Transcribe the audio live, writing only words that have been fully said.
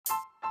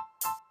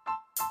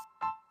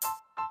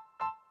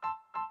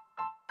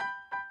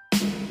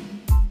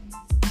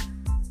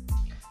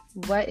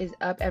What is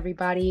up,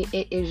 everybody?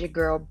 It is your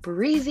girl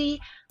Breezy,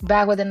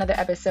 back with another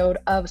episode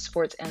of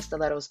Sports and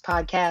Stilettos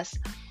podcast.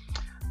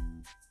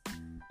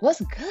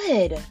 What's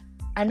good?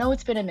 I know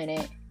it's been a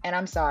minute, and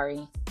I'm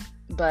sorry,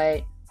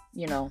 but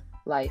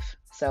life.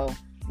 So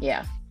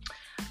yeah.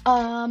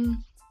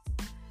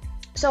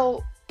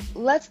 So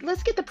let's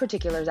get the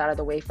particulars out of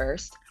the way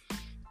first.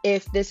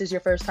 If this is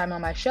your first time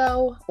on my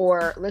show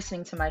or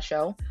listening to my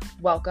show,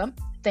 welcome.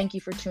 Thank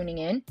you for tuning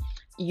in.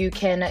 You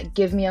can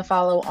give me a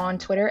follow on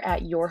Twitter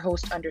at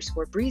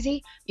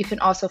yourhost_breezy. You can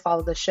also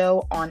follow the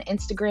show on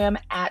Instagram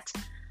at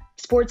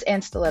Sports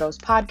and Stilettos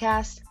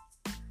Podcast.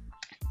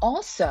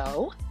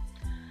 Also,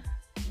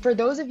 for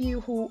those of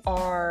you who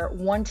are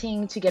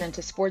wanting to get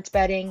into sports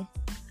betting,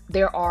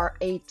 there are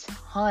a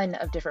ton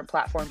of different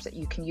platforms that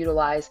you can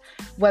utilize,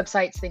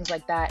 websites, things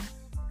like that,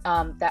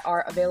 that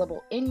are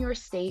available in your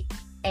state.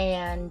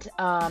 And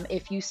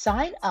if you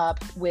sign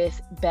up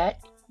with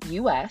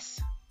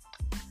BetUS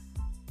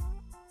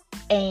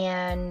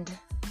and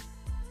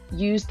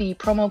use the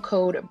promo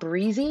code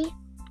Breezy,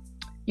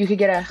 you could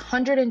get a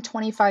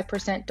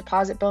 125%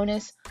 deposit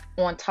bonus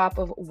on top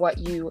of what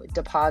you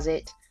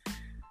deposit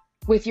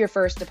with your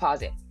first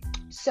deposit.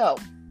 So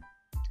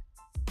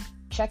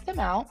check them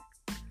out.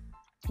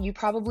 You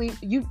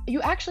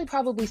actually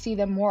probably see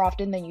them more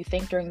often than you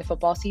think during the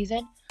football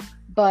season,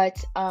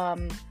 but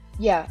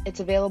yeah, it's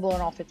available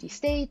in all 50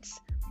 states,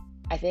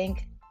 I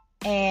think.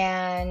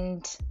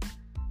 And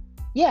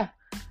yeah,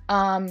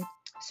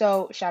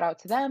 so shout out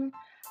to them.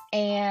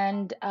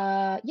 And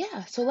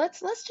yeah, so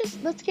let's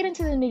get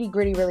into the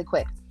nitty-gritty really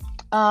quick.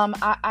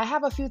 I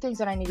have a few things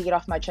that I need to get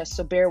off my chest,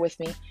 so bear with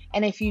me.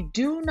 And if you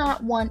do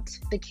not want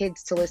the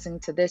kids to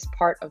listen to this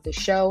part of the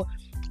show,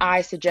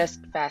 I suggest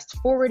fast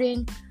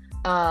forwarding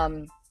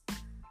to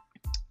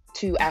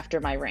after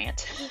my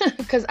rant,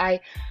 because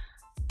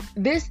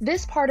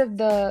this part of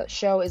the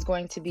show is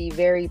going to be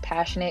very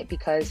passionate,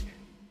 because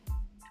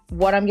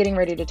what I'm getting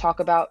ready to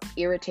talk about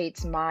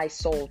irritates my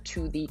soul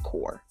to the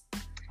core.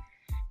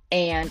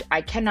 And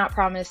I cannot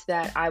promise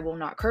that I will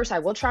not curse. I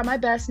will try my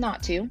best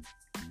not to,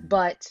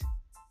 but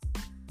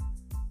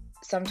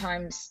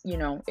sometimes,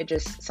 it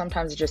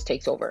just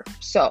takes over.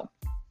 So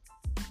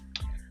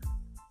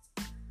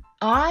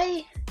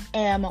I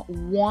am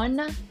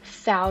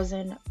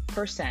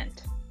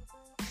 1000%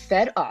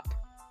 fed up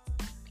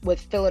with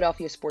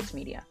Philadelphia sports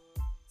media.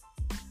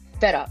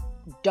 Fed up.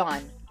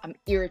 Done. I'm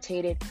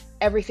irritated.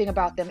 Everything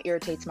about them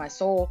irritates my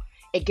soul.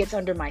 It gets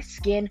under my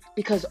skin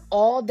because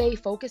all they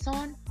focus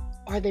on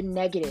are the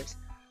negatives.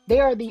 They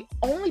are the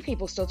only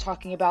people still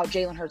talking about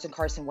Jalen Hurts and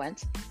Carson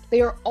Wentz. They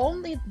are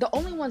the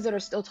only ones that are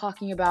still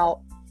talking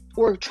about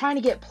or trying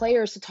to get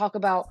players to talk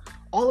about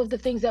all of the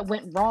things that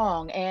went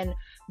wrong and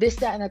this,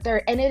 that, and the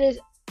third. And it is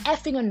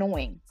effing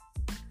annoying.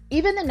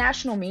 Even the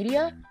national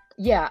media,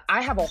 yeah,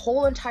 I have a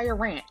whole entire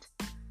rant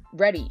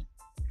ready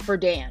for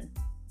Dan,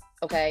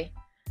 okay?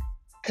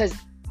 Because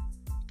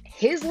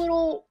his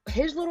little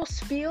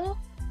spiel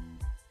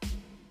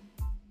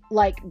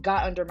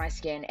got under my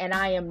skin, and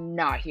I am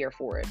not here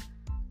for it.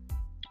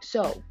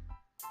 So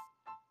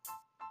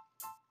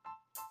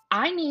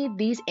I need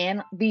these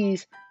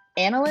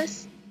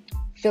analysts,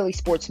 Philly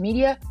sports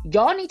media,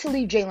 y'all need to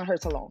leave Jalen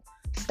Hurts alone.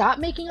 Stop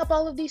making up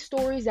all of these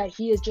stories that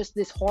he is just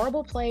this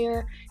horrible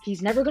player.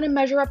 He's never going to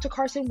measure up to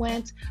Carson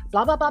Wentz.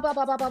 Blah, blah, blah, blah,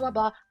 blah, blah, blah, blah,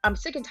 blah. I'm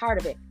sick and tired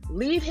of it.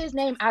 Leave his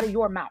name out of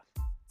your mouth.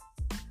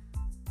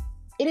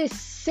 It is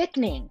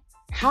sickening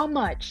how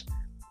much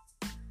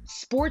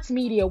sports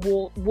media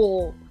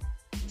will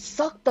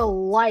suck the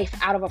life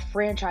out of a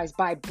franchise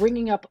by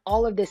bringing up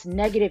all of this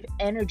negative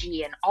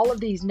energy and all of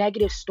these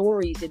negative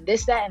stories and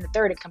this, that, and the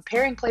third, and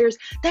comparing players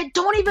that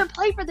don't even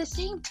play for the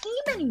same team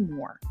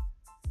anymore.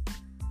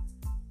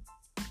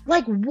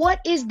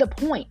 What is the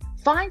point?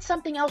 Find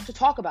something else to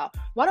talk about.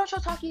 Why don't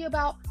y'all talking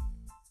about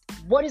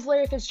what is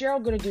Larry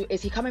Fitzgerald going to do?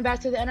 Is he coming back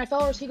to the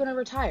NFL or is he going to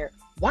retire?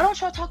 Why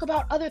don't y'all talk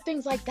about other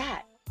things like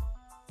that?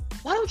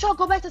 Why don't y'all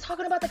go back to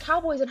talking about the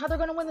Cowboys and how they're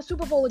going to win the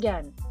Super Bowl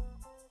again?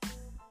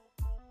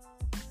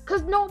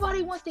 Because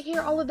nobody wants to hear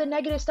all of the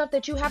negative stuff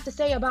that you have to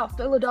say about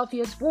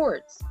Philadelphia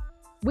sports.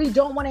 We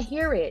don't want to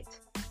hear it.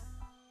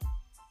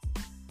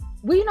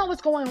 We know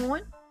what's going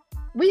on.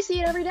 We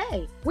see it every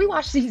day. We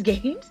watch these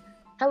games.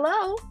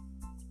 Hello?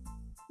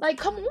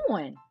 Come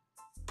on.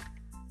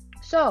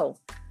 So,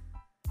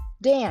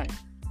 Dan.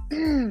 I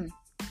don't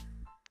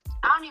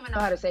even know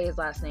how to say his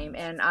last name.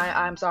 And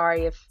I'm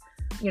sorry if,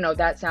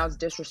 that sounds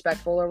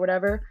disrespectful or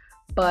whatever.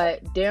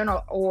 But Dan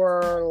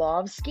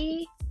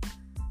Orlovsky,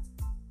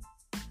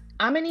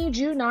 I'm going to need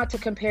you not to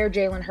compare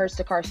Jalen Hurts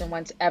to Carson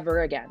Wentz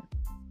ever again.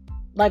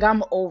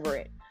 I'm over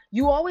it.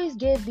 You always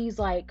give these,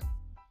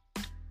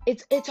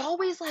 it's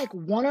always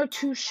one or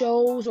two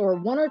shows or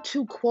one or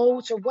two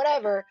quotes or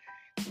whatever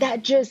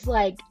that just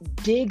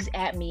digs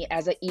at me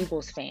as an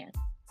Eagles fan.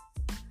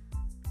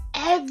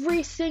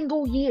 Every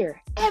single year,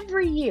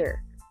 every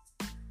year,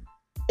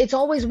 it's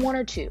always one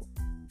or two.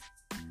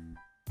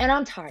 And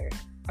I'm tired.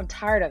 I'm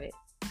tired of it.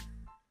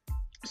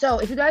 So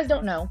if you guys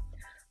don't know,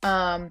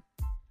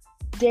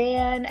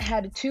 Dan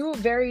had two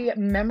very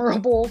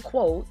memorable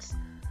quotes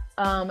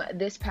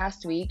this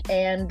past week.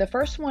 And the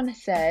first one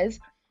says,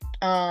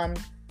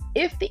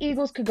 if the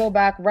Eagles could go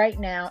back right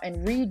now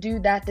and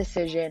redo that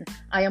decision,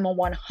 I am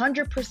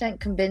 100%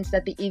 convinced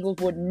that the Eagles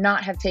would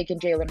not have taken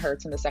Jalen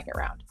Hurts in the second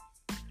round.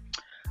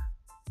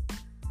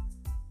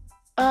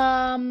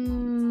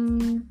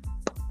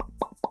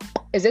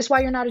 Is this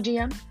why you're not a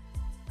GM?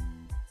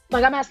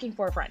 Like, I'm asking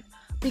for a friend.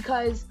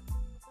 Because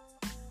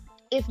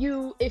if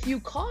you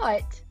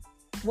caught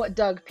what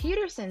Doug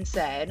Peterson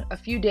said a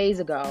few days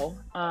ago,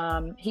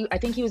 I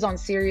think he was on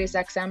Sirius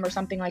XM or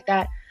something like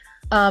that.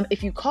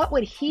 If you caught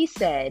what he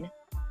said,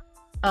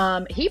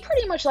 he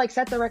pretty much like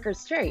set the record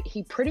straight.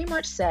 He pretty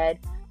much said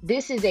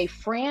this is a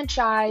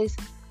franchise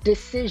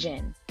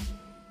decision.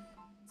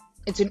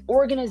 It's an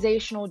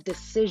organizational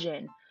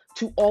decision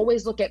to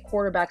always look at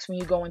quarterbacks when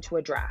you go into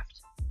a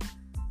draft.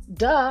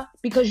 Duh,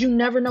 because you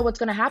never know what's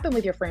going to happen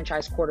with your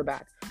franchise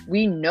quarterback.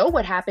 We know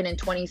what happened in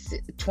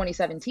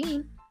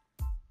 2017.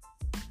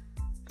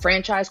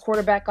 Franchise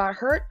quarterback got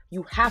hurt.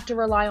 You have to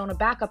rely on a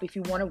backup if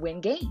you want to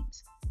win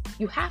games.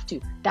 You have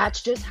to.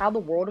 That's just how the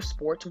world of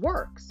sports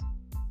works.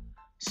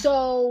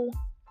 So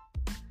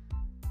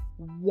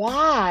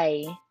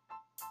why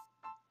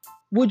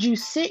would you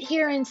sit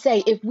here and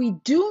say, if we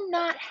do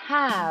not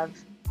have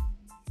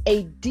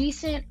a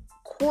decent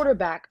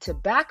quarterback to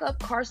back up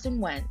Carson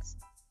Wentz,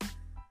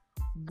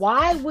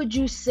 why would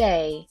you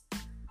say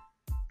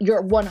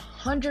you're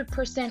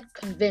 100%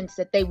 convinced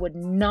that they would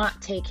not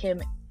take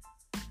him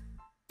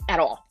at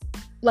all?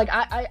 Like,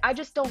 I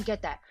just don't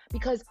get that.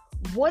 Because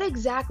what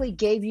exactly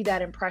gave you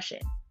that impression?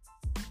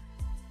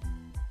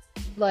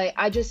 Like,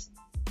 I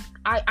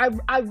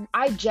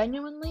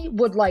genuinely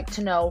would like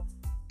to know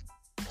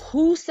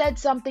who said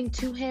something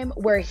to him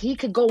where he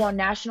could go on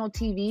national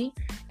TV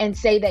and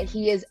say that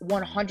he is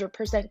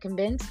 100%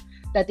 convinced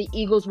that the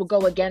Eagles will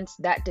go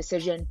against that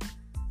decision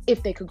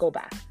if they could go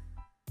back.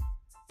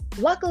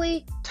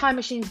 Luckily, time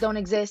machines don't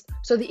exist,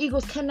 so the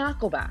Eagles cannot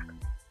go back.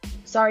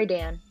 Sorry,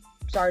 Dan.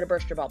 Sorry to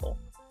burst your bubble.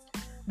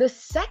 The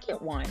second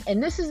one,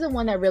 and this is the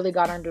one that really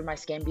got under my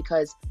skin,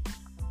 because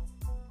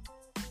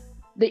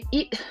the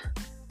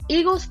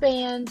Eagles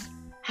fans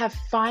have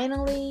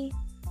finally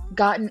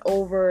gotten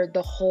over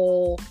the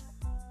whole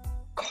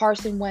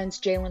Carson Wentz,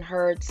 Jalen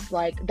Hurts,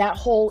 like that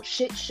whole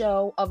shit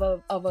show of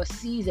a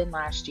season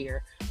last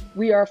year.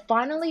 We are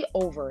finally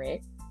over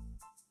it.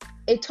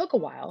 It took a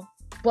while,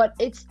 but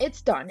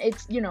it's done.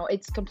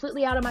 It's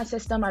completely out of my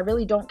system. I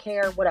really don't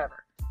care,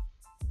 whatever.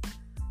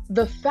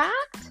 The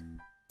fact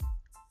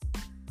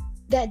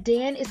that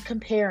Dan is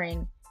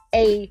comparing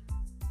a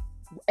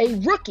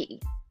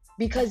rookie,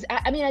 because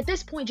at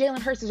this point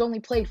Jalen Hurts has only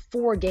played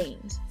 4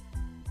 games.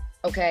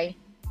 Okay?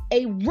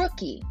 A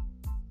rookie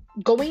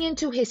going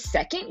into his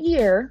second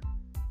year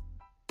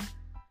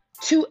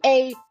to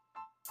a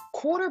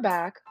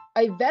quarterback,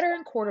 a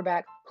veteran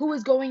quarterback who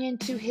is going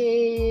into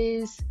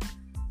his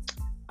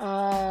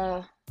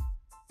 5th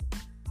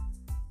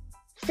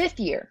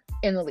year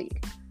in the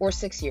league, or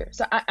 6th year.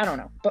 So I don't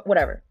know, but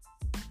whatever.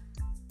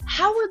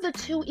 How are the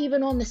two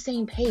even on the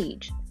same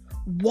page?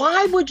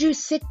 Why would you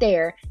sit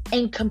there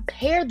and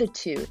compare the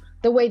two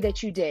the way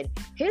that you did?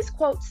 His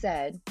quote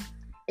said,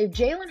 if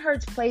Jalen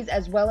Hurts plays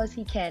as well as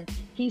he can,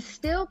 he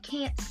still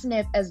can't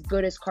sniff as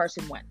good as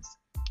Carson Wentz.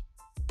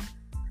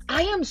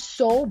 I am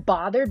so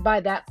bothered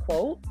by that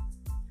quote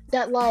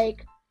that,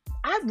 like,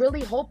 I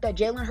really hope that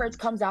Jalen Hurts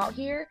comes out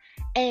here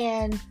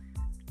and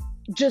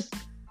just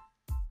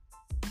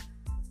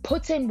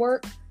puts in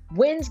work,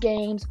 wins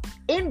games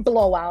in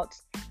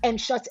blowouts, and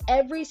shuts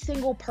every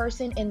single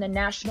person in the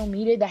national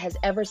media that has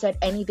ever said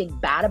anything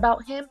bad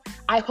about him.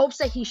 I hope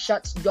that he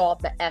shuts y'all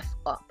the F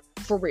up,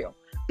 for real.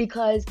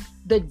 Because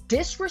the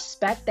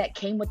disrespect that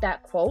came with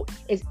that quote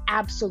is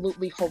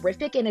absolutely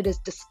horrific, and it is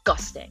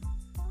disgusting.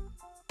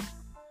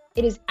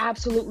 It is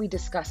absolutely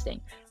disgusting.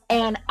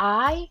 And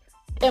I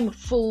am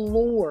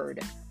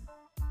floored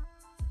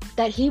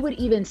that he would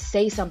even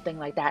say something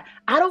like that.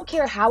 I don't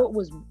care how it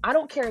was. I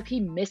don't care if he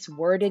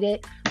misworded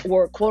it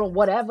or quote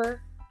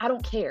whatever. I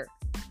don't care.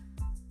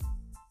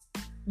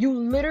 You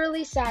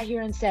literally sat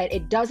here and said,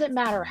 it doesn't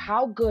matter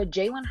how good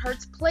Jalen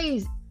Hurts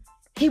plays,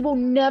 he will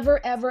never,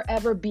 ever,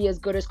 ever be as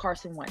good as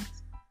Carson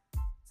Wentz.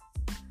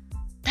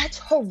 That's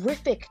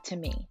horrific to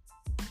me.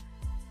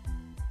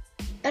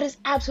 That is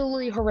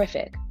absolutely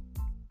horrific.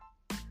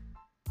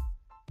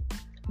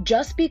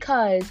 Just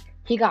because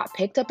he got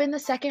picked up in the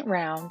second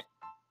round,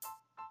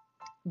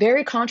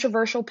 very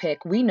controversial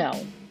pick, we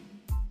know.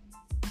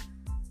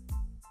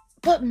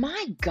 But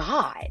my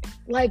God,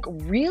 like,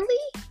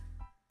 really?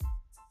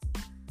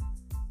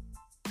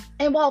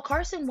 And while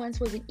Carson Wentz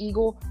was an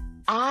Eagle,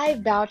 I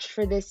vouched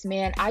for this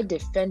man. I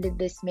defended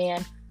this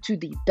man to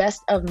the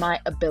best of my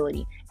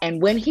ability.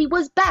 And when he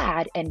was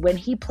bad and when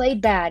he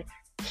played bad,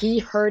 he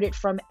heard it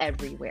from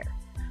everywhere,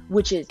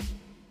 which is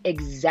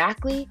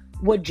exactly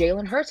what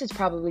Jalen Hurts is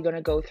probably going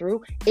to go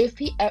through. If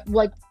he,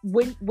 like,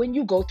 when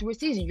you go through a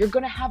season, you're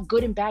going to have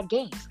good and bad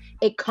games.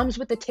 It comes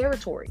with the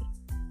territory.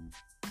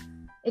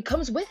 It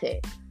comes with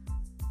it.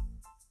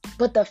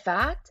 But the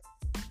fact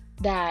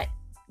that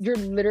You're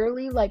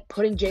literally like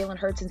putting Jalen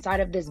Hurts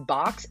inside of this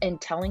box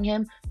and telling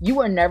him you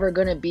are never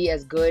going to be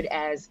as good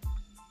as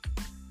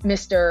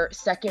Mr.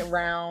 Second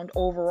round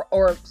over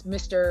or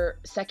Mr.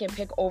 Second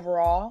pick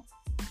overall.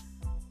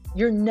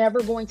 You're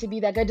never going to be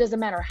that good. It doesn't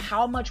matter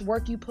how much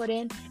work you put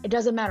in. It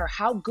doesn't matter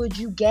how good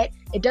you get.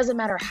 It doesn't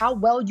matter how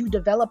well you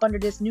develop under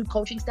this new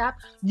coaching staff.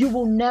 You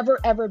will never,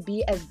 ever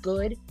be as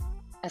good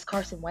as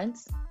Carson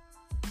Wentz.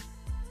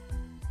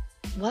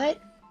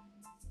 What?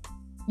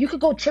 You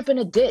could go trip in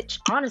a ditch,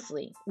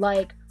 honestly.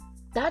 Like,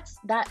 that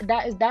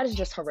is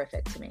just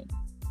horrific to me.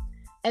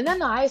 And then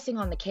the icing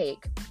on the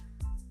cake,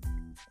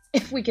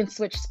 if we can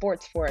switch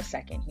sports for a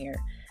second here.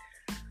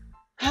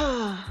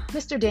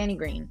 Mr. Danny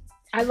Green,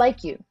 I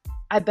like you.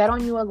 I bet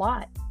on you a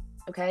lot,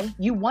 okay?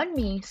 You won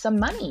me some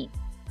money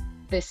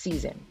this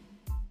season.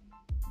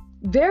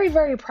 Very,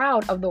 very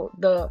proud of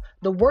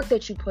the work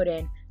that you put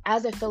in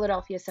as a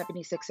Philadelphia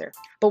 76er.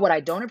 But what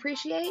I don't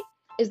appreciate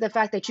is the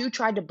fact that you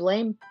tried to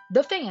blame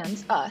the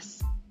fans,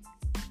 us,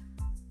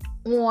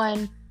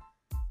 on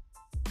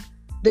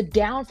the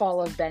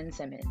downfall of Ben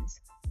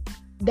Simmons.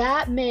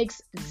 That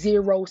makes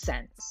zero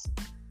sense.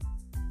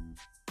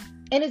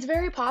 And it's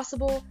very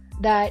possible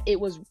that it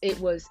was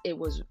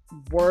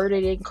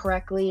worded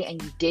incorrectly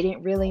and you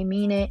didn't really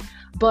mean it.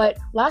 But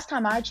last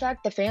time I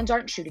checked, the fans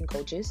aren't shooting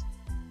coaches.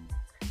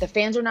 The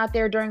fans are not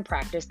there during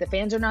practice. The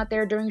fans are not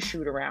there during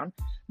shoot around.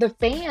 The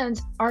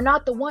fans are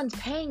not the ones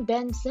paying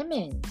Ben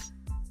Simmons.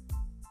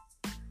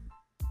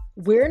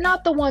 We're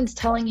not the ones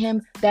telling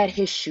him that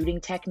his shooting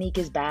technique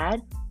is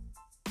bad.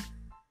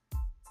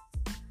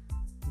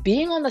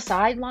 Being on the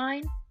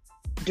sideline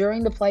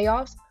during the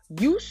playoffs,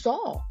 you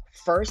saw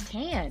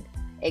firsthand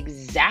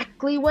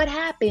exactly what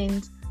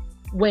happens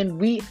when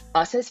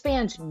us as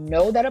fans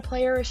know that a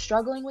player is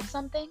struggling with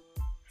something,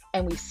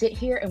 and we sit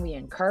here and we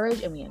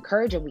encourage and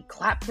we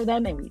clap for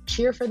them and we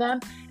cheer for them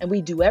and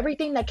we do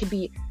everything that could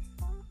be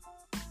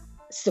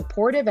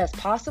supportive as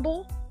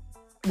possible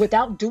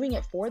without doing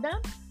it for them.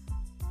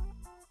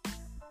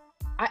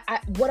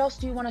 What else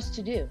do you want us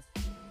to do?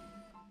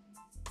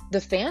 The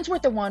fans were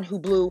the one who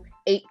blew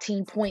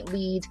 18-point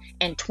leads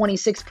and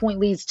 26-point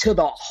leads to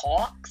the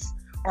Hawks.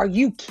 Are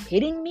you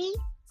kidding me?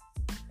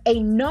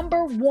 A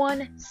number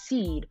one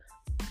seed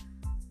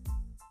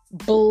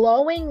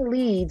blowing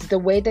leads the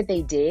way that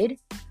they did.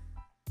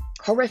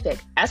 Horrific.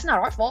 That's not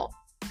our fault.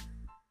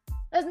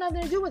 That's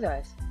nothing to do with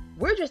us.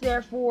 We're just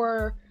there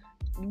for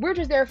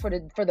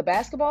the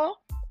basketball,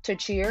 to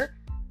cheer,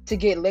 to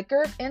get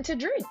liquor, and to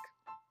drink.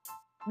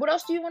 What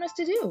else do you want us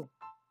to do?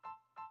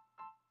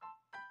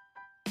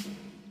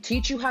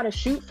 Teach you how to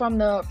shoot from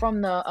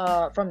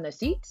the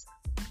seats?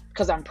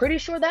 Because I'm pretty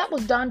sure that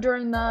was done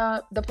during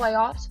the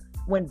playoffs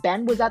when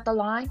Ben was at the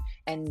line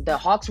and the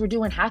Hawks were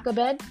doing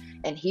hack-a-bed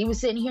and he was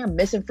sitting here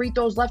missing free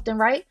throws left and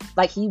right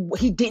like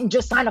he didn't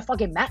just sign a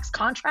fucking max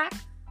contract.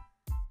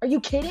 Are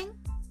you kidding?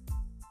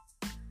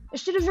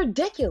 This shit is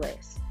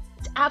ridiculous.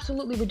 It's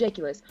absolutely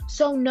ridiculous.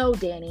 So no,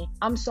 Danny,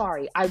 I'm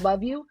sorry. I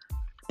love you,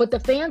 but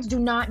the fans do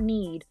not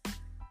need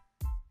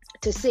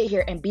to sit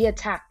here and be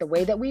attacked the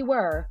way that we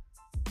were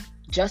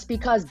just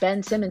because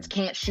Ben Simmons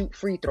can't shoot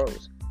free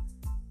throws.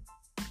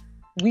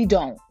 We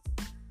don't.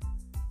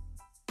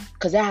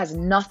 Because that has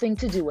nothing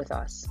to do with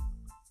us.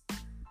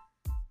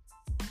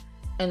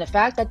 And the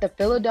fact that the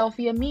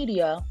Philadelphia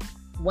media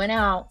went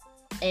out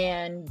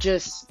and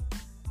just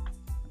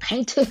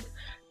painted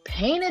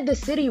the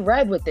city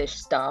red with this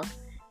stuff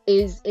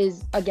is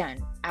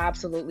again,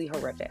 absolutely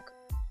horrific.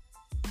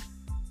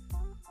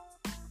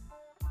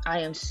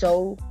 I am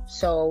so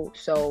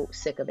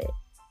sick of it.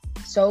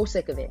 So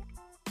sick of it.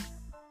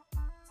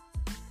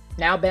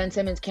 Now Ben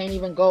Simmons can't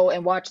even go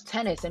and watch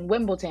tennis in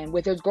Wimbledon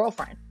with his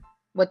girlfriend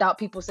without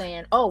people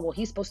saying, oh, well,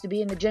 he's supposed to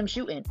be in the gym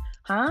shooting.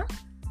 Huh?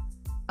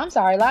 I'm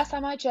sorry. Last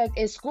time I checked,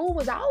 if school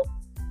was out,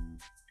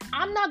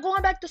 I'm not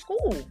going back to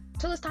school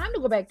till it's time to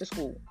go back to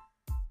school.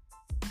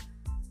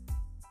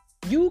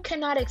 We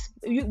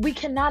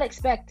cannot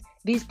expect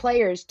these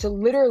players to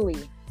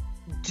literally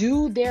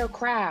do their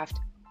craft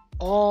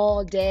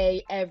all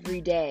day,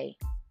 every day.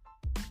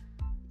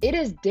 It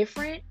is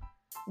different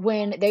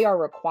when they are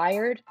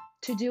required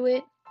to do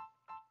it.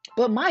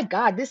 But my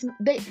God,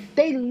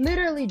 they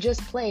literally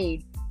just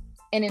played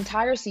an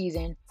entire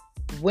season,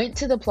 went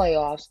to the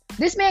playoffs.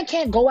 This man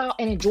can't go out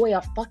and enjoy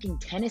a fucking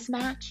tennis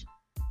match.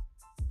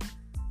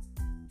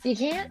 He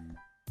can't?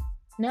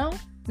 No?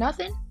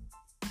 Nothing?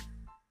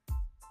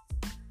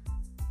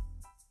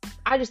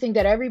 I just think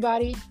that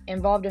everybody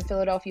involved in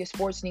Philadelphia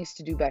sports needs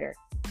to do better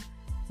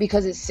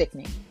because it's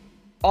sickening.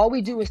 All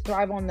we do is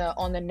thrive on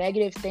the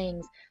negative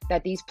things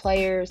that these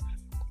players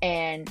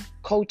and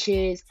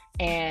coaches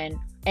and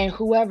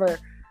whoever,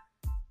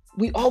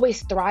 we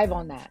always thrive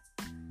on that.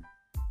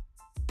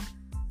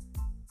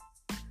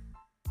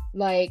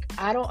 Like,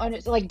 I don't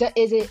understand. Like,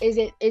 is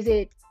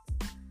it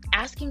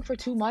asking for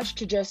too much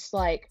to just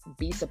like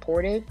be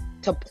supportive,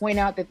 to point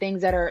out the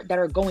things that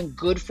are going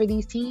good for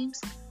these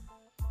teams?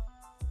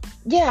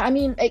 Yeah, I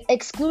mean,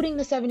 excluding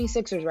the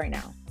 76ers right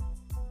now.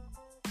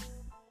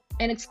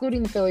 and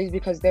excluding the Phillies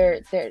because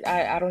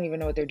I don't even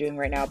know what they're doing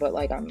right now, but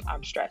like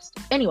I'm stressed.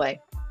 Anyway,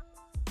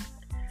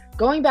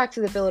 going back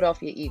to the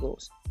Philadelphia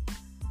Eagles.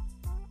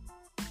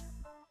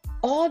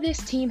 All this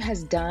team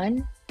has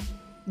done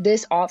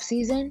this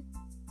offseason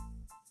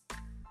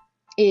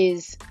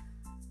is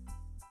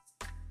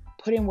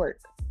put in work.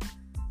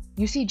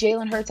 You see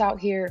Jalen Hurts out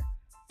here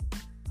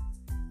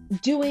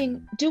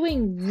doing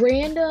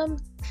random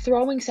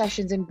throwing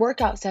sessions and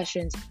workout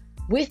sessions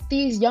with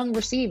these young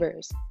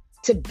receivers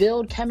to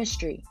build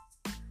chemistry.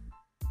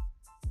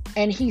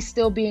 And he's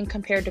still being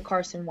compared to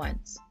Carson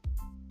Wentz.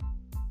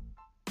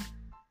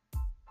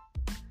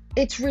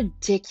 It's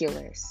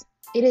ridiculous.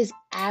 It is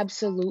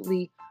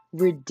absolutely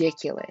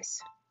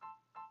ridiculous.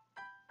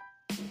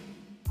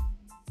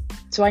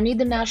 So I need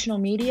the national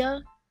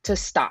media to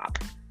stop,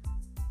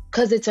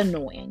 because it's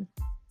annoying.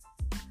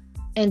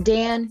 And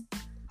Dan,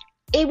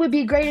 it would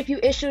be great if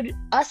you issued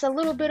us a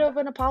little bit of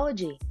an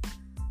apology,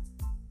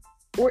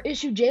 or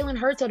issue Jalen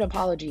Hurts an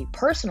apology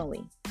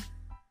personally.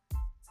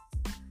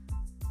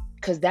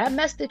 Because that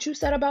mess that you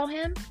said about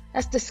him,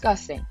 that's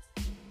disgusting.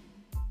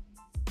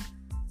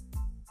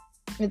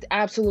 It's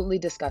absolutely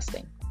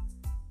disgusting.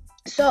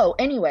 So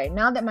anyway,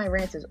 now that my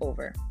rant is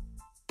over,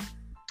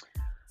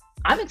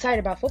 I'm excited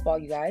about football,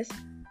 you guys.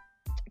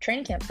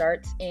 Training camp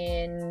starts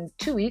in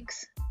 2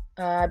 weeks.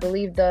 I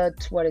believe the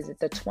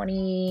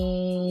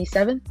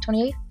 27th,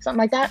 28th, something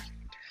like that.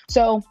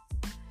 So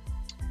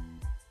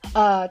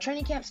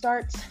training camp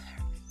starts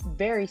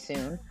very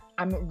soon.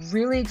 I'm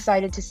really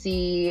excited to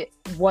see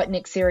what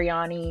Nick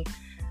Sirianni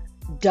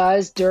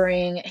does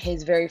during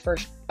his very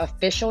first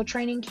official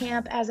training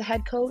camp as a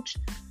head coach.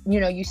 You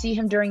know, you see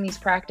him during these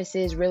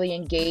practices really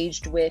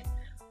engaged with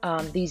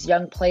these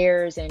young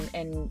players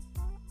and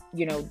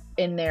you know,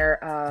 in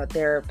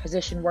their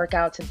position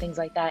workouts and things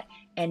like that.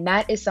 And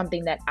that is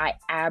something that I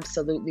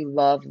absolutely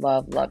love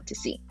to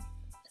see.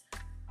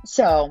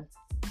 So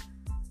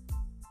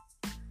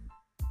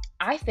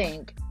I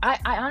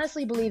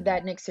honestly believe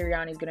that Nick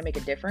Sirianni is going to make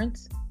a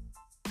difference.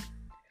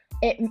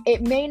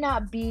 It may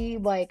not be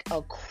like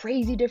a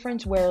crazy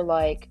difference where,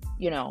 like,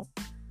 you know,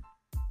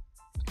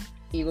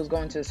 Eagles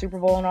going to the Super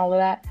Bowl and all of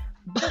that,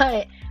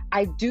 but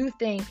I do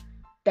think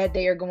that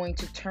they are going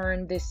to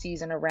turn this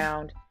season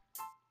around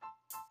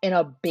in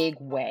a big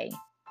way.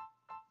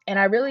 And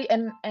I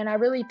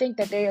really think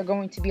that they are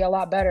going to be a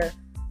lot better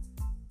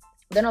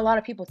than a lot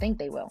of people think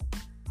they will.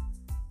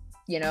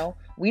 You know,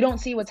 we don't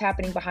see what's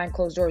happening behind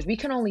closed doors. We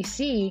can only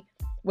see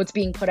what's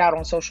being put out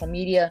on social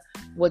media,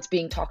 what's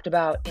being talked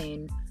about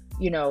in,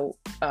 you know,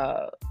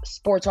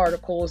 sports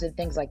articles and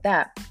things like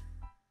that.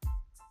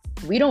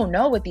 We don't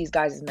know what these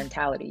guys'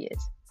 mentality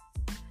is.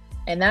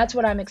 And that's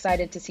what I'm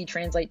excited to see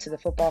translate to the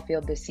football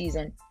field this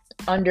season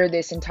under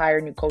this entire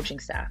new coaching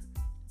staff.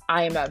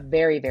 I am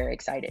very, very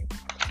excited.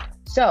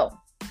 So,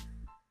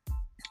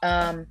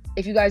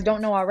 if you guys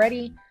don't know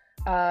already,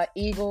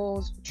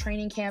 Eagles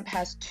training camp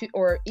has two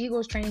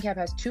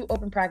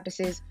open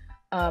practices,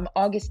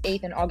 August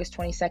 8th and August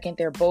 22nd.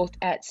 They're both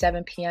at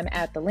 7 p.m.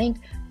 at the link.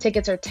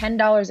 Tickets are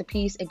 $10 a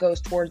piece. It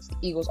goes towards the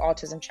Eagles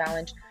Autism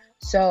Challenge.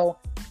 So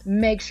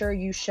make sure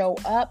you show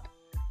up,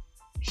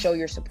 show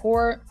your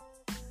support,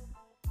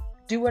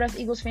 do what us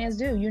Eagles fans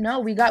do. You know,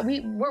 we're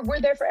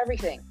there for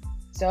everything.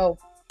 So,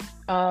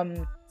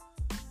 the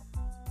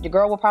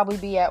girl will probably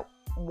be at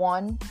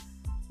 1,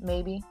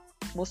 maybe.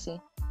 We'll see.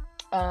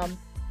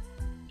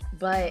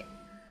 But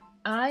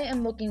I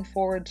am looking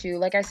forward to,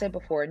 like I said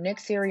before, Nick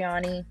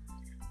Sirianni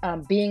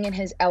being in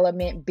his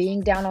element,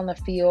 being down on the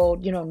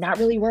field, you know, not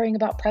really worrying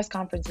about press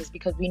conferences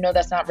because we know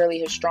that's not really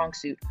his strong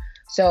suit.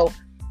 So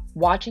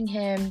watching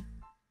him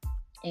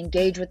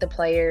engage with the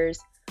players,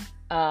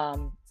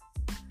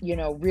 you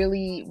know,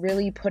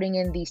 really putting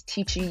in these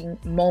teachable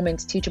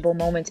moments,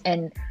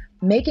 and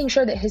making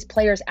sure that his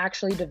players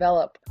actually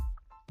develop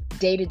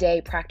day to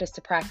day, practice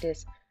to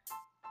practice,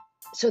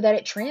 so that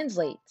it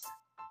translates.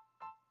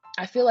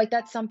 I feel like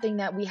that's something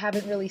that we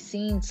haven't really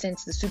seen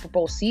since the Super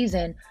Bowl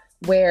season,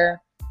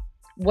 where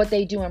what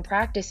they do in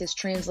practice is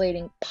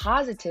translating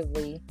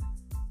positively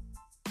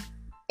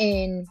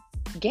in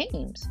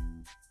games.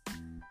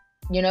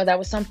 You know, that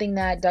was something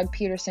that Doug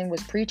Peterson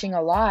was preaching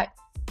a lot.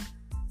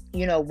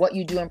 You know, what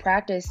you do in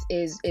practice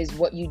is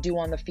what you do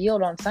on the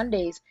field on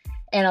Sundays.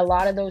 And a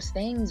lot of those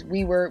things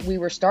we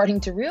were starting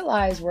to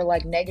realize were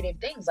like negative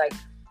things. Like,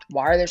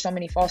 why are there so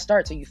many false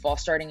starts? Are you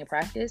false starting in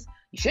practice?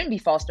 You shouldn't be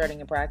false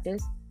starting in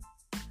practice.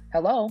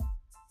 Hello?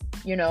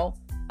 You know,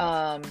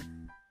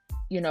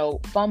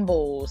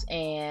 fumbles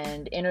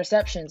and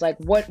interceptions. Like,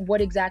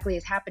 what exactly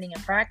is happening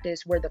in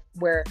practice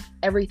where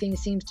everything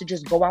seems to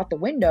just go out the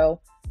window,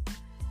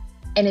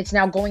 and it's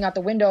now going out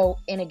the window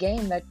in a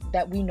game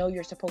that we know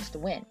you're supposed to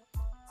win.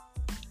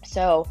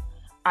 So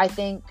I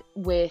think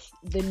with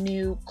the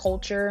new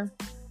culture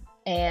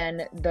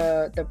and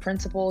the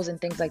principles and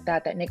things like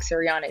that Nick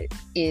Sirianni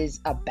is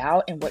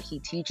about, and what he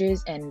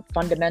teaches and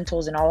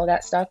fundamentals and all of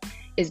that stuff,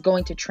 is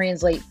going to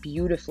translate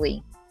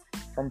beautifully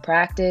from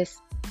practice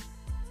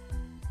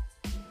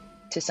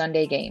to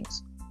Sunday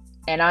games.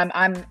 And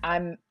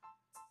I'm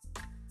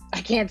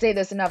I can't say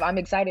this enough. I'm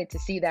excited to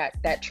see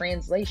that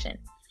translation.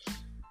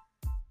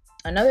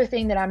 Another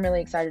thing that I'm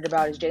really excited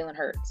about is Jalen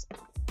Hurts.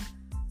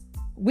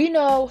 We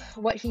know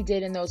what he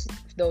did in those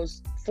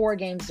 4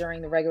 games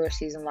during the regular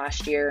season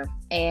last year,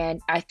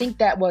 and I think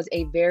that was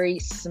a very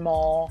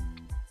small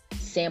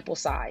sample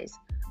size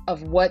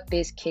of what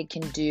this kid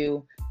can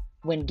do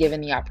when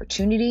given the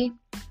opportunity.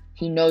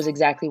 He knows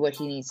exactly what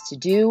he needs to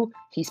do.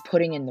 He's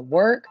putting in the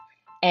work,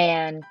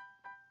 and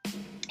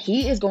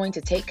he is going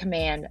to take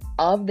command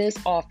of this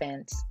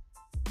offense,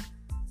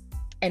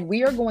 and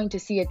we are going to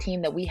see a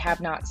team that we have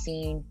not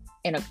seen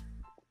in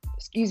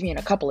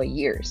a couple of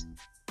years.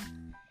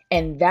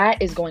 And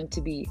that is going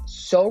to be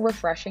so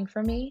refreshing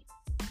for me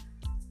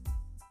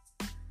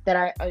that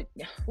I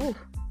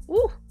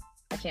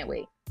can't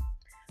wait.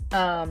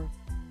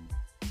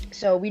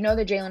 So we know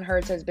that Jalen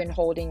Hurts has been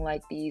holding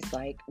like these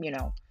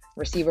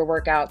receiver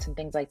workouts and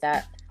things like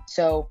that.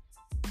 So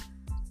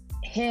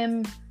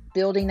him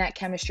building that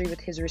chemistry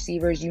with his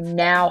receivers, you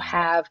now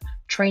have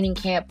training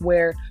camp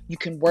where you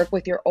can work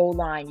with your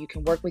O-line, you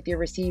can work with your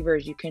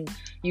receivers, you can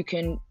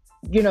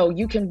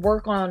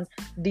work on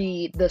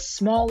the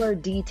smaller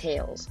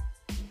details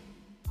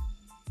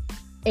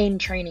in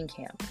training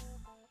camp.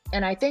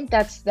 And I think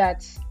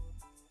that's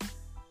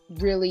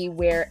really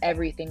where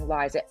everything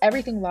lies.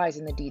 Everything lies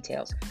in the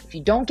details. If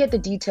you don't get the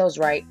details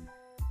right,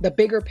 the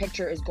bigger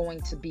picture is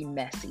going to be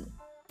messy.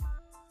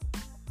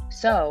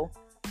 So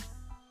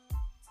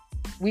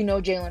we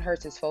know Jalen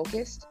Hurts is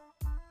focused.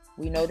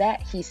 We know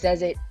that. He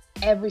says it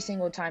every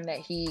single time that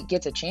he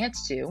gets a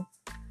chance to.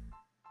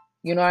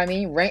 You know what I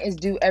mean? Rent is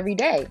due every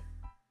day.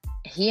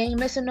 He ain't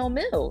missing no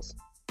meals.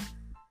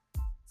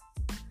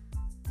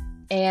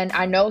 And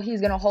I know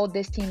he's going to hold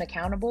this team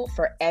accountable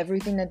for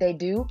everything that they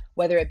do,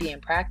 whether it be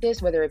in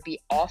practice, whether it be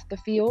off the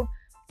field,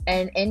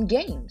 and in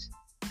games.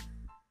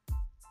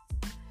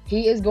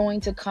 He is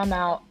going to come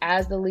out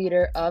as the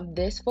leader of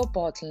this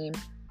football team.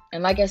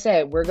 And like I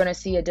said, we're going to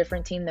see a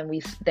different team than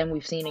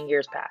we've seen in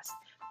years past.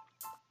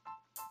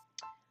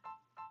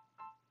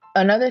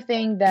 Another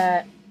thing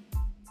that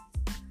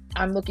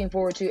I'm looking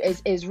forward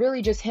to is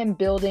really just him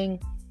building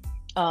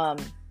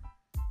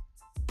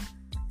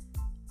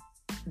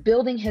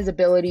his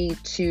ability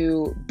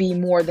to be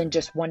more than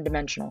just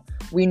one-dimensional.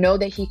 We know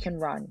that he can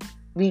run.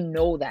 We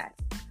know that.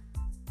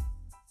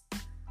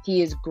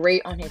 He is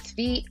great on his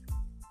feet.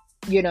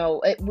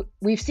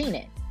 We've seen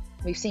it.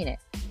 We've seen it.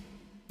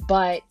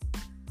 But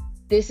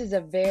this is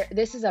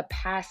a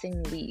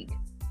passing league.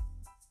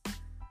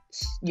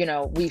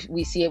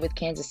 We see it with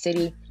Kansas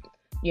City.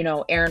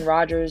 Aaron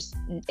Rodgers,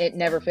 it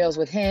never fails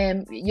with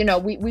him.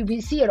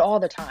 We see it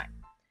all the time.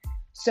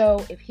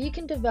 So if he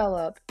can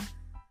develop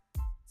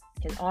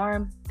his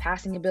arm,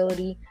 passing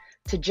ability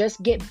to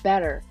just get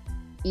better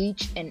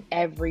each and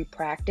every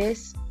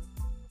practice,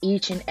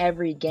 each and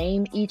every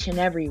game, each and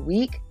every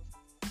week,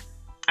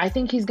 I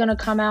think he's going to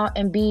come out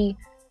and be,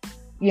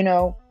 maybe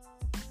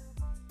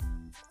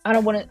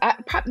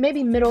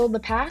middle of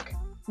the pack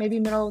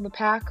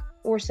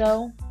or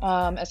so,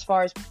 as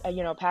far as,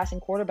 passing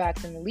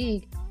quarterbacks in the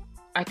league.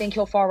 I think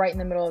he'll fall right in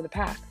the middle of the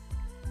pack.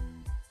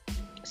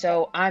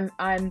 So I'm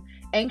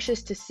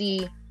anxious to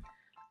see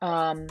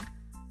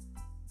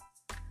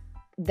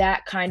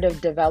that kind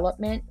of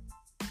development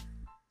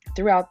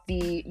throughout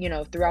the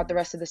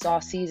rest of this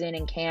off season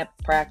and camp,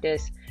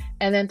 practice,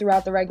 and then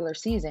throughout the regular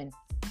season.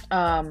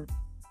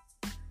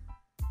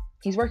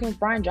 He's working with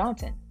Brian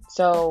Johnson.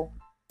 So,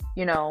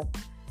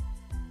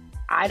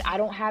 I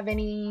don't have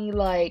any,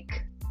 what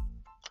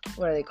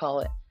do they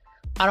call it?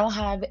 I don't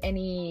have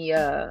any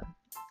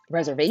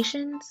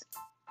reservations,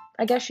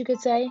 I guess you could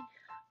say,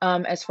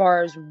 as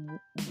far as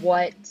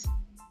what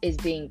is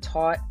being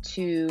taught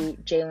to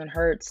Jalen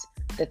Hurts,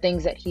 the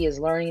things that he is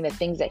learning, the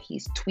things that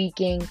he's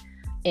tweaking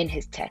in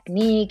his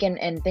technique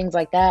and things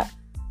like that.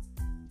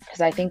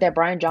 Because I think that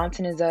Brian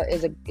Johnson is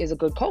a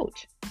good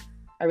coach.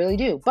 I really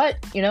do. But,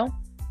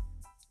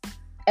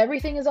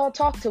 everything is all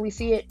talk till we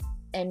see it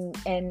and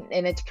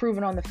it's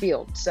proven on the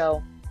field.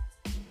 So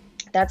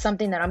that's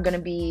something that I'm going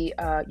to be,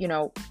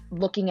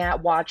 looking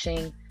at,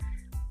 watching,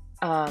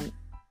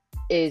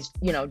 is,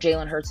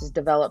 Jalen Hurts'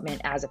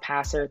 development as a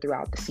passer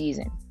throughout the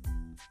season.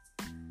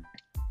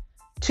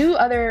 2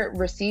 other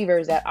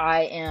receivers that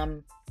I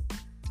am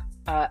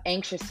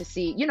anxious to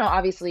see,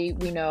 obviously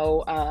we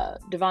know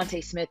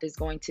Devontae Smith is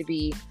going to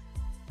be,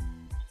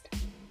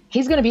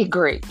 he's going to be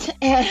great.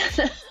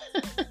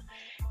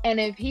 And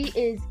if he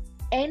is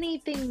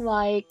anything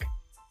like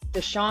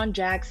Deshaun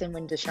Jackson,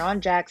 when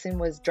Deshaun Jackson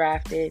was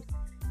drafted,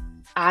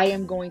 I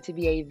am going to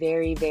be a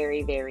very,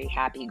 very, very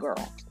happy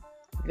girl.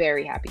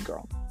 Very happy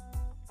girl.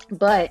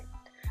 But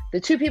the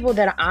 2 people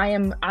that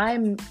I'm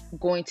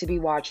going to be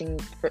watching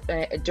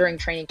during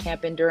training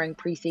camp and during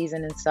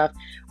preseason and stuff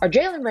are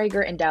Jalen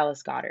Reagor and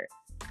Dallas Goedert.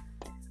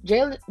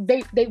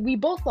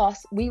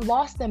 We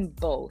lost them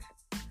both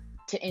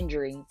to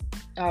injury,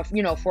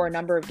 for a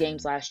number of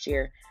games last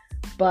year.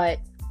 But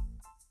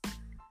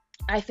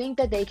I think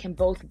that they can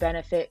both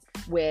benefit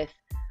with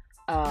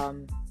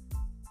Jalen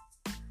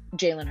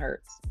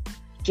Hurts.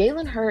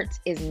 Jalen Hurts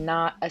is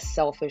not a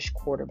selfish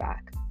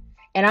quarterback.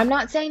 And I'm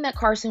not saying that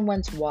Carson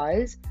Wentz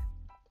was,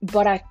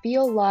 but I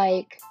feel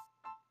like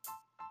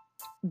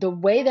the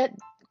way that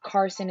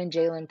Carson and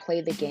Jalen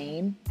play the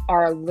game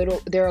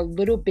they're a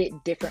little bit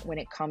different when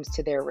it comes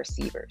to their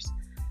receivers.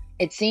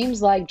 It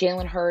seems like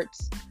Jalen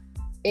Hurts,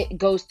 it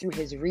goes through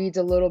his reads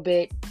a little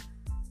bit.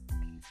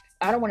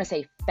 I don't want to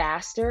say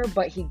faster,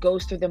 but he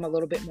goes through them a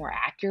little bit more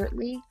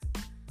accurately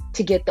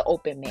to get the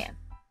open man.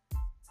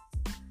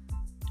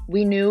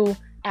 We knew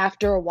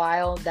after a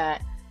while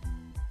that,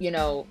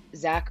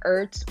 Zach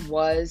Ertz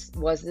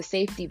was the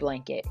safety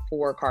blanket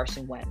for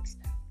Carson Wentz.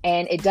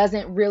 And it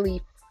doesn't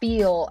really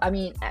feel,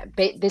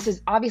 this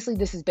is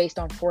based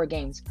on 4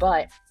 games,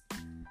 but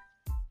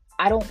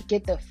I don't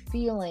get the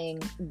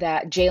feeling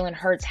that Jalen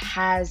Hurts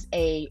has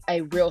a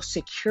real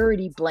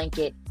security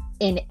blanket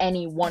in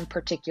any one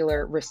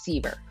particular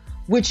receiver,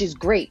 which is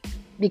great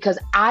because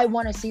I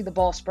want to see the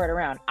ball spread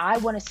around. I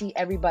want to see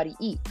everybody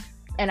eat.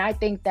 And I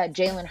think that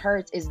Jalen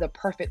Hurts is the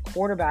perfect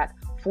quarterback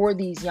for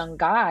these young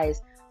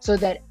guys so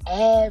that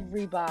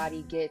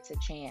everybody gets a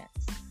chance.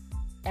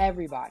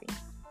 Everybody.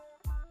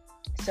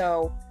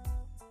 So,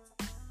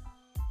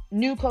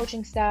 new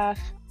coaching staff,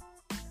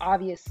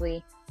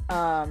 obviously,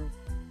 there's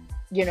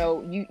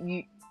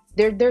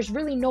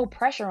really no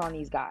pressure on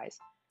these guys.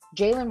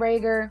 Jalen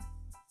Reagor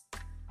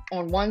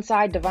on one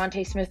side,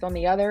 Devontae Smith on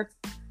the other.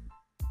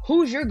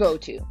 Who's your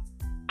go-to?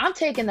 I'm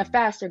taking the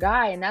faster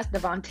guy, and that's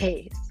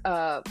Devontae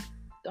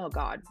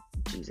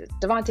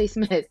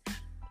Smith.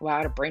 Wow, I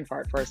had a brain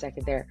fart for a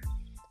second there.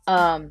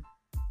 So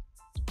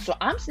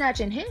I'm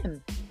snatching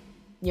him,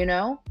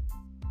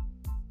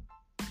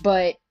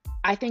 But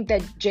I think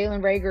that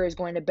Jalen Reagor is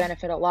going to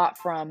benefit a lot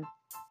from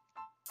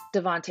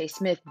Devontae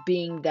Smith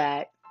being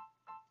that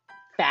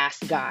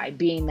fast guy,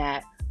 being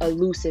that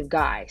elusive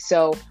guy.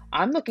 So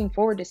I'm looking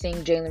forward to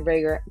seeing Jalen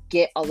Reagor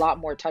get a lot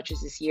more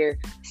touches this year,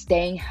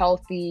 staying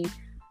healthy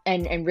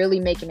and really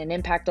making an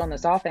impact on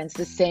this offense.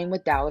 The same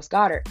with Dallas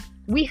Goedert.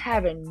 We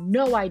have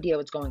no idea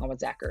what's going on with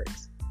Zach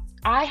Ertz.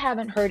 I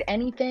haven't heard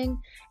anything.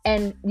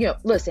 And,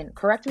 listen,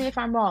 correct me if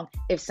I'm wrong.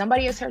 If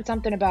somebody has heard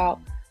something about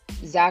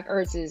Zach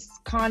Ertz's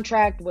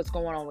contract, what's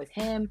going on with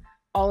him,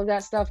 all of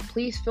that stuff,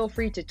 please feel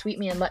free to tweet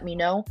me and let me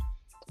know.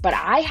 But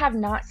I have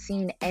not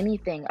seen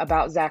anything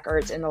about Zach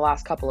Ertz in the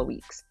last couple of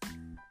weeks.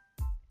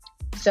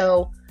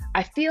 So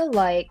I feel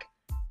like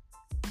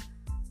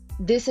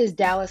this is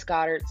Dallas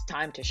Goedert's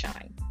time to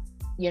shine,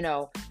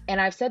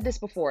 and I've said this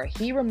before.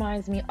 He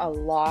reminds me a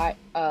lot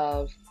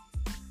of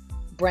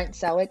Brent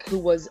Selleck, who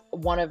was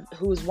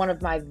one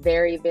of my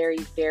very, very,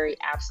 very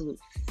absolute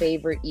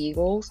favorite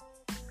Eagles.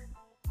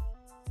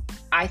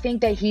 I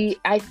think that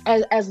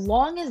as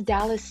long as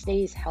Dallas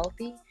stays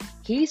healthy,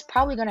 he's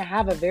probably going to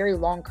have a very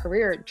long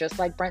career, just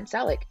like Brent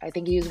Selleck. I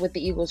think he was with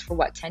the Eagles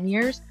for 10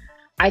 years?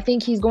 I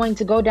think he's going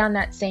to go down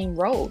that same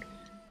road.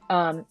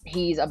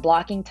 He's a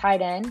blocking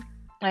tight end.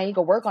 I need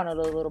to work on it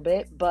a little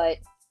bit, but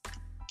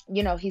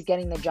he's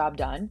getting the job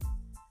done.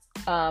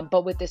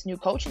 But with this new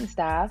coaching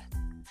staff,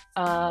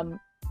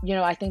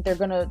 I think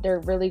they're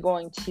really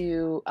going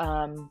to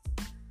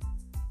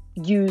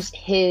use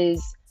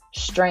his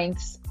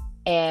strengths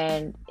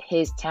and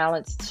his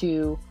talents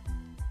to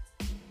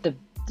the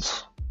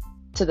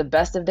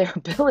best of their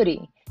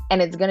ability, and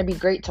it's going to be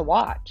great to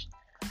watch.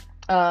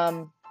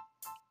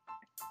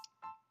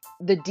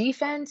 The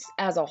defense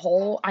as a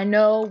whole, I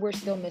know we're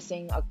still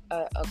missing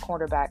a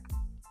cornerback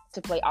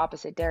to play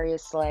opposite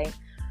Darius Slay,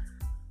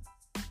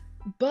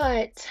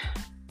 but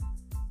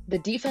the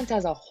defense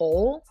as a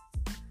whole,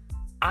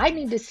 I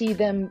need to see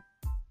them,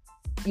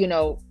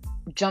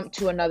 jump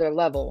to another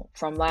level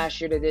from last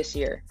year to this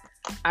year.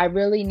 I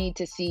really need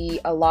to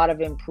see a lot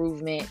of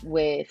improvement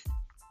with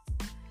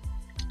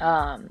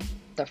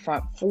the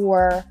front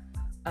four.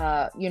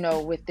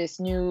 With this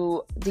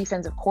new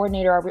defensive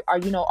coordinator,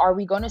 are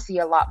we going to see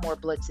a lot more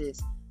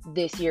blitzes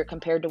this year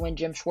compared to when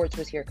Jim Schwartz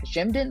was here? Because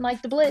Jim didn't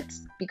like the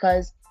blitz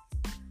because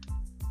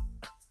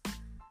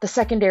the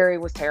secondary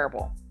was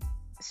terrible.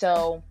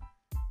 So,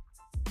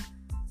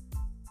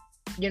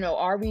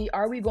 are we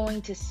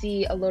going to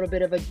see a little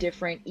bit of a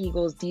different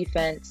Eagles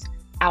defense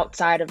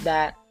outside of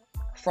that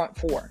front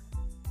four?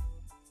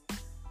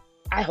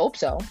 I hope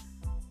so.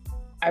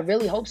 I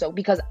really hope so,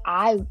 because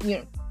I'm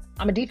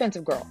a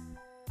defensive girl.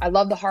 I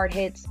love the hard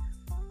hits.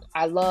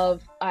 I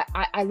love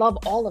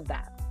all of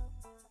that.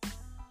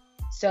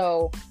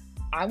 So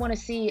I want to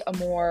see a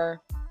more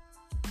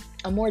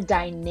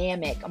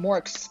dynamic, a more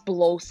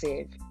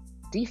explosive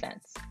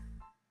defense.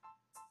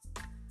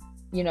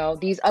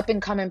 These up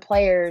and coming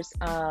players.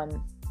 I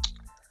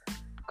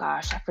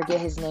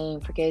forget his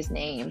name.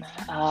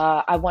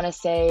 I want to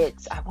say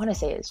it's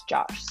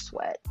Josh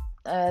Sweat.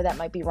 That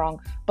might be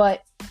wrong,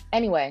 but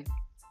anyway,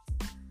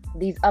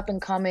 these up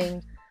and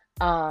coming,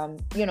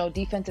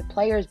 defensive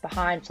players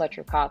behind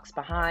Fletcher Cox,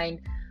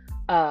 behind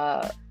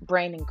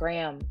Brandon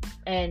Graham,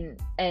 and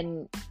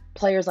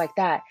players like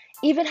that.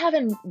 Even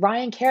having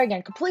Ryan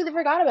Kerrigan, completely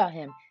forgot about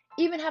him.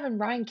 Even having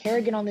Ryan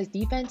Kerrigan on this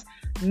defense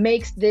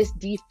makes this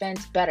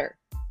defense better.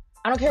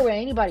 I don't care what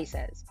anybody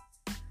says.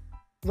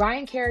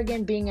 Ryan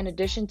Kerrigan being an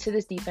addition to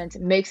this defense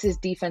makes this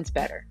defense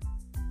better.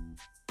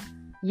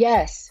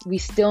 Yes, we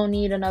still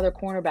need another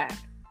cornerback.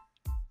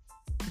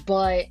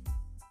 But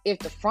if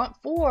the front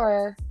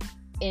four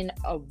in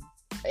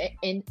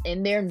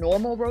their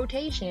normal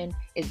rotation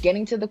is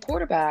getting to the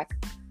quarterback,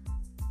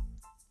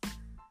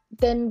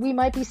 then we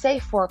might be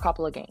safe for a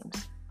couple of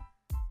games.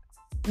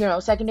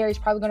 Secondary is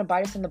probably going to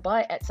bite us in the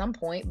butt at some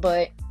point,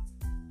 but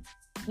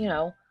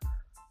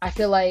I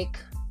feel like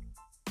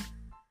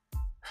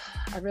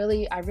I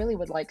really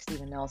would like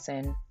Steven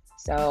Nelson.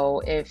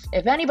 So if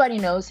anybody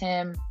knows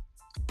him,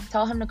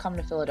 tell him to come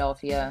to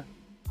Philadelphia,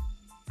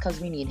 because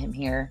we need him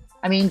here.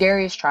 I mean,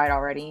 Darius tried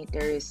already.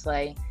 Darius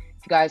Slay.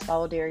 If you guys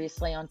follow Darius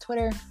Slay on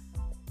Twitter,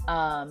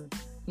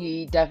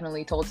 he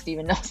definitely told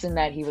Steven Nelson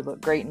that he would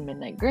look great in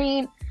midnight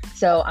green.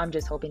 So I'm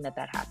just hoping that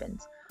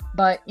happens.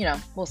 But,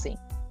 we'll see.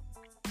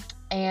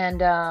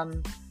 And, I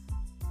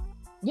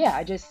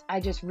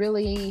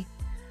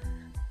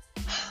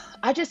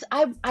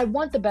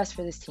want the best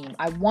for this team.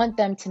 I want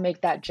them to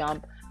make that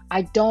jump.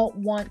 I don't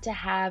want to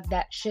have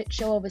that shit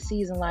show of a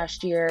season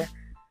last year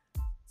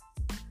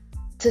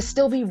to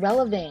still be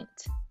relevant.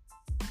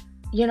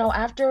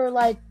 After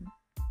like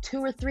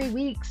 2 or 3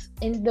 weeks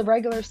into the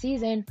regular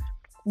season,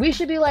 we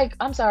should be like,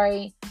 I'm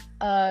sorry,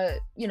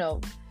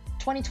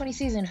 2020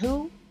 season,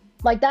 who?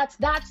 Like, that's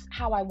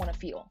how I want to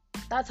feel.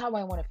 That's how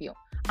I want to feel.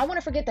 I want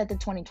to forget that the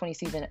 2020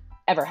 season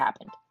ever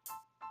happened.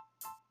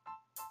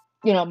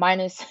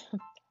 Minus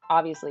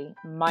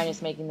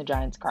making the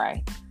Giants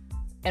cry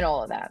and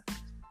all of that.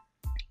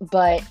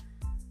 But,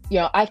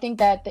 I think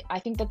that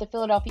the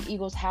Philadelphia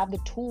Eagles have the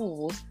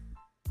tools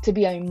to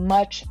be a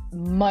much,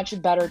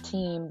 much better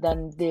team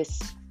than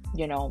this,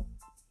 4-11,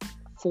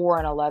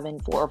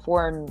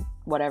 4 and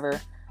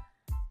whatever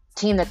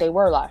team that they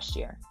were last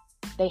year.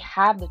 They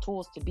have the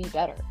tools to be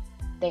better.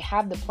 They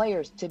have the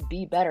players to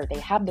be better. They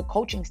have the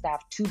coaching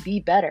staff to be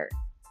better.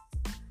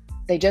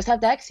 They just have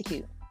to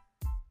execute.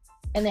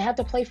 And they have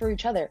to play for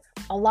each other.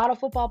 A lot of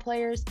football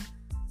players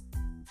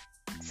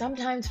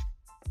sometimes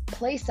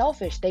play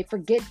selfish. They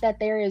forget that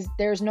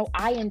there's no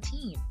I in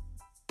team.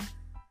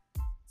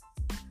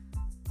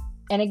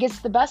 And it gets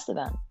the best of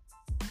them.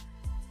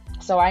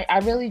 So I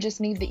really just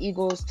need the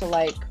Eagles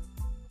to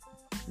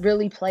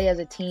really play as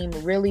a team,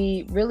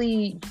 really,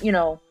 really,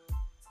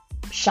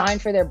 shine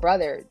for their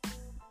brother.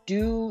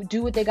 Do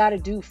what they got to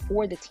do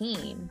for the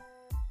team.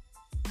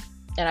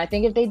 And I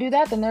think if they do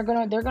that, then they're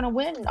gonna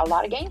win a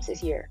lot of games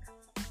this year.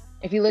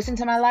 If you listen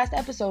to my last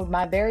episode,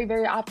 my very,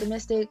 very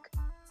optimistic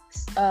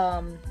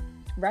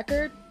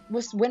record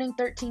was winning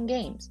 13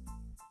 games,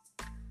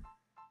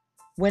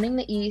 winning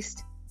the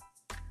East,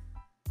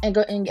 and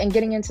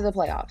getting into the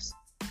playoffs.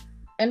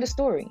 End of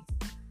story.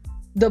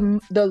 The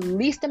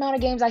least amount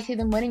of games I see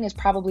them winning is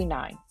probably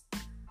 9.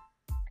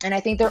 And I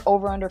think their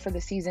over-under for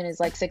the season is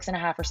like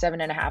 6.5 or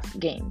 7.5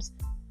 games.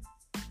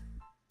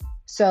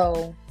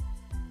 So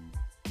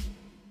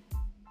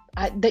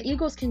the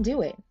Eagles can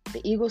do it. The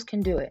Eagles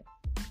can do it.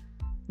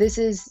 This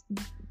is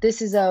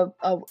a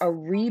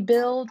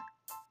rebuild,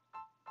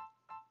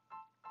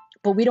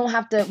 but we don't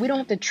have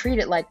to treat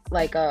it like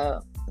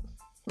a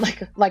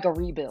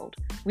rebuild.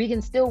 We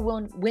can still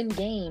win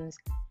games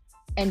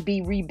and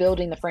be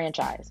rebuilding the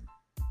franchise.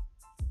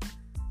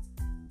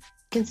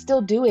 Can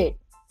still do it.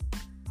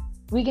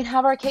 We can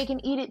have our cake and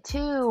eat it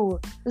too.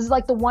 This is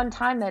like the one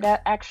time that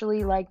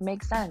actually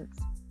makes sense.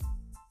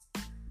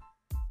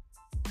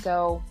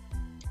 So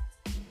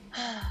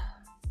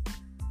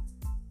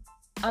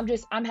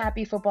I'm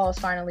happy football is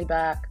finally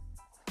back,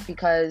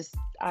 because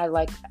I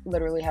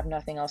literally have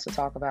nothing else to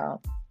talk about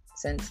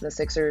since the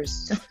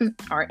Sixers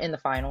aren't in the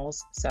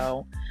finals.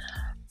 So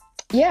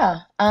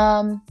yeah.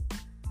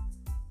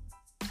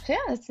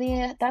 That's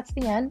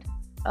the end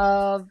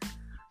of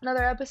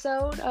another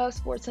episode of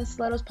Sports and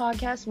Stilettos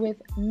podcast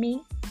with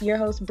me, your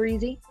host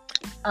Breezy.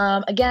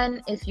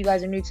 Again, if you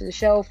guys are new to the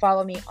show,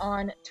 follow me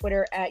on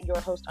Twitter at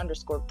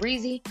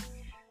 @yourhost_Breezy.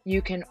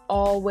 You can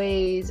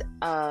always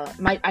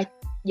my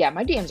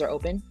DMs are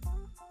open,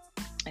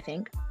 I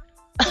think.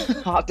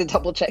 I'll have to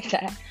double check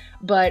that.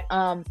 But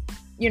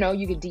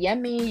you could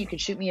DM me, you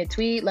could shoot me a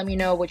tweet, let me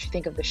know what you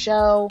think of the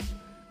show.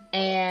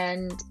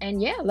 And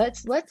yeah,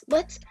 let's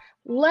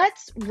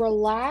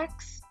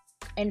relax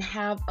and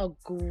have a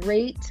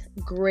great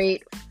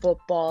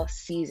football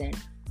season.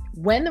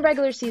 When the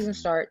regular season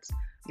starts,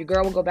 your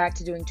girl will go back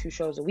to doing 2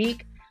 shows a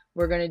week.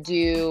 We're gonna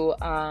do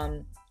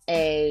a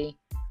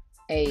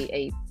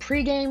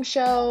pregame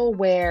show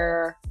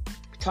where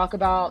we talk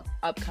about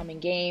upcoming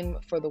game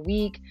for the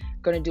week.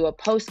 Going to do a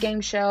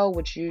post-game show,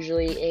 which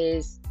usually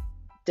is,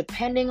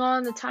 depending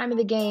on the time of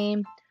the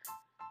game,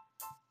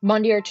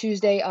 Monday or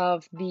Tuesday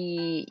of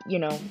the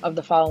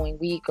following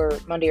week, or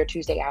Monday or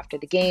Tuesday after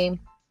the game.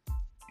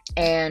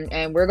 And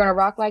we're going to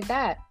rock like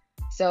that.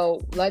 So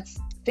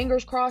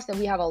fingers crossed that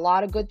we have a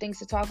lot of good things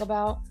to talk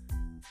about.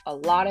 A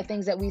lot of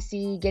things that we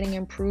see getting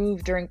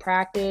improved during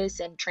practice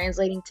and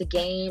translating to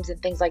games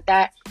and things like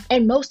that.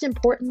 And most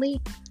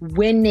importantly,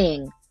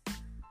 winning.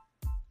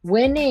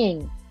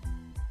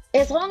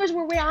 As long as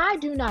we're winning, I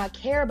do not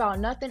care about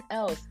nothing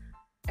else.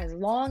 As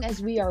long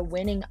as we are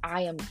winning,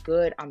 I am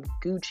good. I'm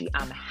Gucci.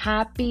 I'm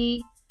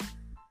happy.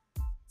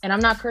 And I'm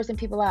not cursing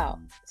people out.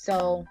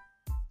 So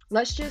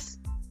let's just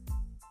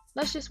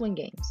win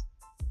games.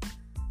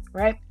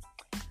 Right?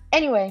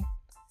 Anyway,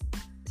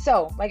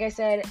 so like I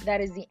said,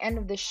 that is the end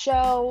of the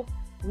show.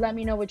 Let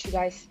me know what you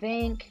guys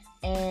think.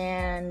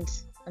 And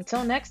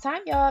until next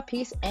time, y'all,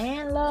 peace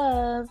and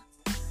love.